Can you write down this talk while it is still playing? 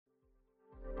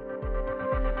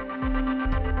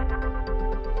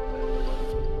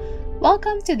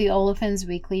Welcome to the Olefins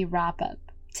Weekly Wrap-Up.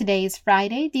 Today is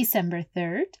Friday, December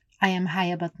 3rd. I am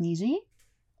Haya Batniji.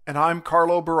 And I'm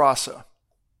Carlo Barassa.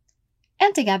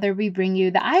 And together we bring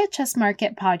you the IHS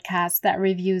Markit podcast that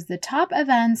reviews the top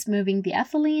events moving the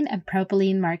ethylene and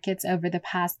propylene markets over the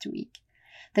past week.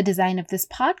 The design of this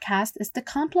podcast is to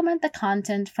complement the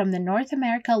content from the North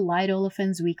America Light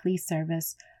Olefins Weekly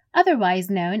service,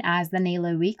 otherwise known as the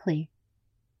NALO Weekly.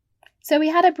 So we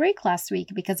had a break last week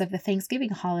because of the Thanksgiving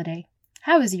holiday.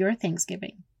 How was your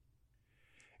Thanksgiving?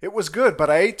 It was good,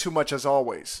 but I ate too much as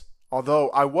always.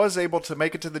 Although I was able to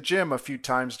make it to the gym a few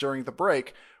times during the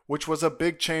break, which was a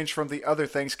big change from the other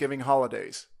Thanksgiving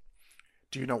holidays.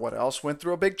 Do you know what else went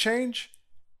through a big change?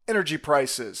 Energy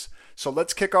prices. So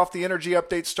let's kick off the energy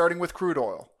update starting with crude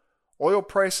oil. Oil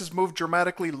prices moved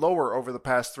dramatically lower over the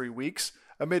past 3 weeks,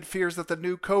 amid fears that the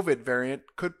new COVID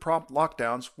variant could prompt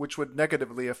lockdowns which would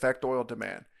negatively affect oil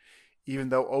demand. Even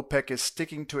though OPEC is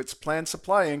sticking to its planned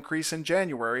supply increase in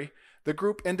January, the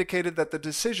group indicated that the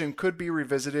decision could be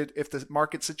revisited if the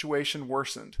market situation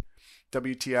worsened.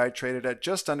 WTI traded at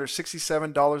just under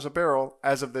 $67 a barrel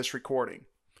as of this recording.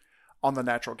 On the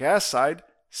natural gas side,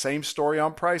 same story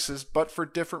on prices, but for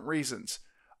different reasons.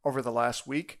 Over the last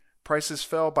week, prices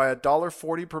fell by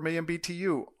 $1.40 per million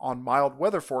BTU on mild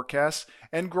weather forecasts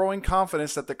and growing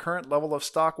confidence that the current level of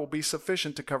stock will be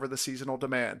sufficient to cover the seasonal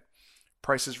demand.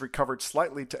 Prices recovered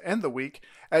slightly to end the week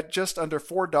at just under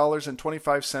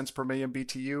 $4.25 per million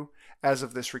BTU as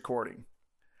of this recording.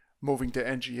 Moving to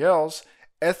NGLs,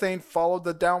 ethane followed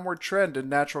the downward trend in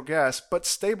natural gas but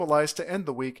stabilized to end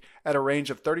the week at a range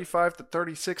of 35 to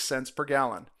 36 cents per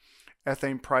gallon.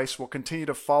 Ethane price will continue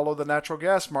to follow the natural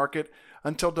gas market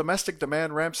until domestic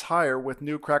demand ramps higher with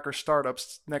new cracker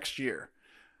startups next year.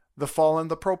 The fall in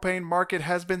the propane market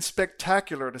has been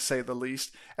spectacular to say the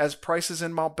least, as prices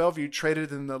in Mont Belvieu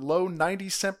traded in the low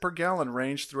 90-cent per gallon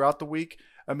range throughout the week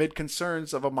amid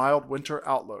concerns of a mild winter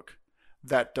outlook.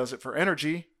 That does it for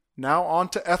energy. Now on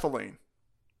to ethylene.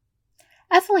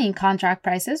 Ethylene contract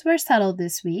prices were settled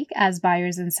this week as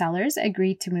buyers and sellers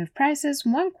agreed to move prices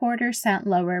 1/4 cent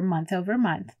lower month over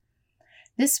month.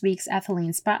 This week's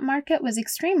ethylene spot market was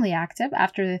extremely active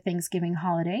after the Thanksgiving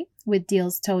holiday, with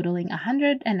deals totaling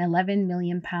 111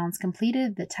 million pounds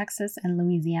completed at the Texas and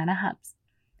Louisiana hubs.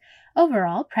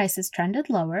 Overall, prices trended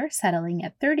lower, settling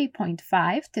at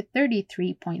 30.5 to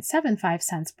 33.75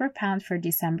 cents per pound for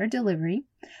December delivery,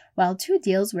 while 2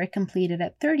 deals were completed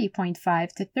at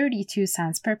 30.5 to 32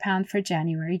 cents per pound for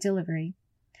January delivery.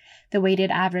 The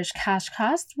weighted average cash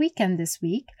cost weakened this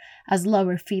week, as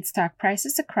lower feedstock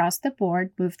prices across the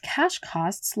board moved cash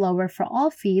costs lower for all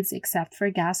feeds except for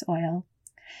gas oil.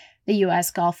 The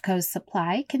U.S. Gulf Coast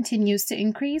supply continues to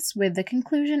increase with the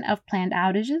conclusion of planned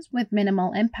outages with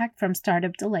minimal impact from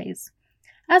startup delays.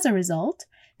 As a result,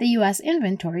 the U.S.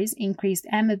 inventories increased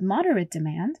amid moderate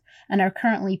demand and are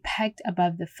currently pegged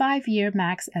above the 5-year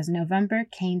max as November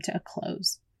came to a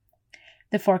close.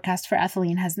 The forecast for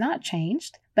ethylene has not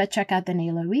changed, but check out the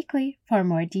NALO Weekly for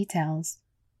more details.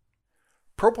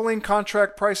 Propylene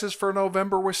contract prices for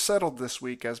November were settled this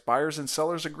week as buyers and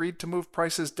sellers agreed to move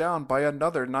prices down by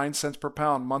another 9 cents per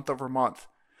pound month over month.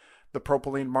 The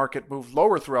propylene market moved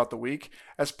lower throughout the week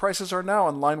as prices are now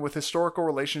in line with historical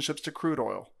relationships to crude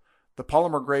oil. The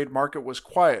polymer grade market was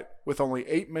quiet with only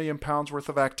 8 million pounds worth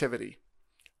of activity.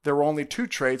 There were only 2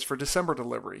 trades for December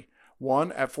delivery,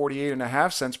 one at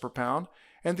 48.5 cents per pound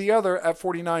and the other at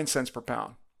 49 cents per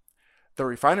pound. The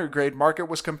refinery grade market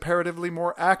was comparatively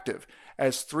more active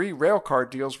as 3 railcar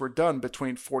deals were done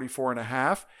between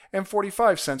 44.5 and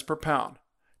 45 cents per pound.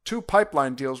 2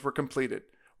 pipeline deals were completed,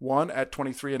 one at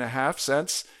 23.5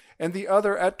 cents and the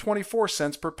other at 24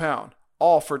 cents per pound,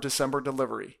 all for December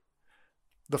delivery.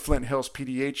 The Flint Hills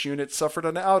PDH unit suffered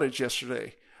an outage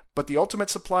yesterday, but the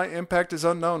ultimate supply impact is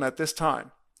unknown at this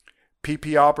time.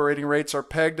 PP operating rates are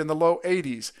pegged in the low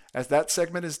 80s as that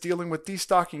segment is dealing with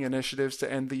destocking initiatives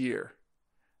to end the year.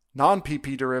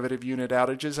 Non-PP derivative unit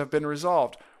outages have been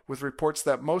resolved, with reports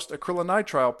that most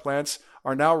acrylonitrile plants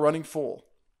are now running full.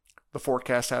 The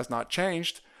forecast has not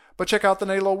changed, but check out the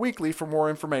NALO Weekly for more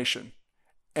information.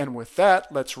 And with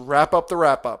that, let's wrap up the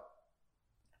wrap-up.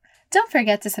 Don't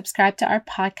forget to subscribe to our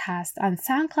podcast on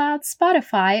SoundCloud,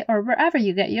 Spotify, or wherever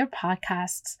you get your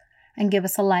podcasts. And give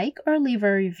us a like or leave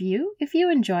a review if you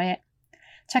enjoy it.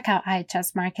 Check out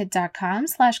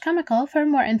ihsmarkit.com/chemical for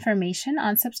more information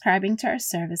on subscribing to our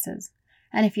services.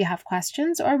 And if you have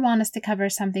questions or want us to cover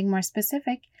something more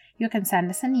specific, you can send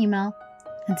us an email.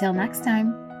 Until next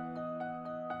time.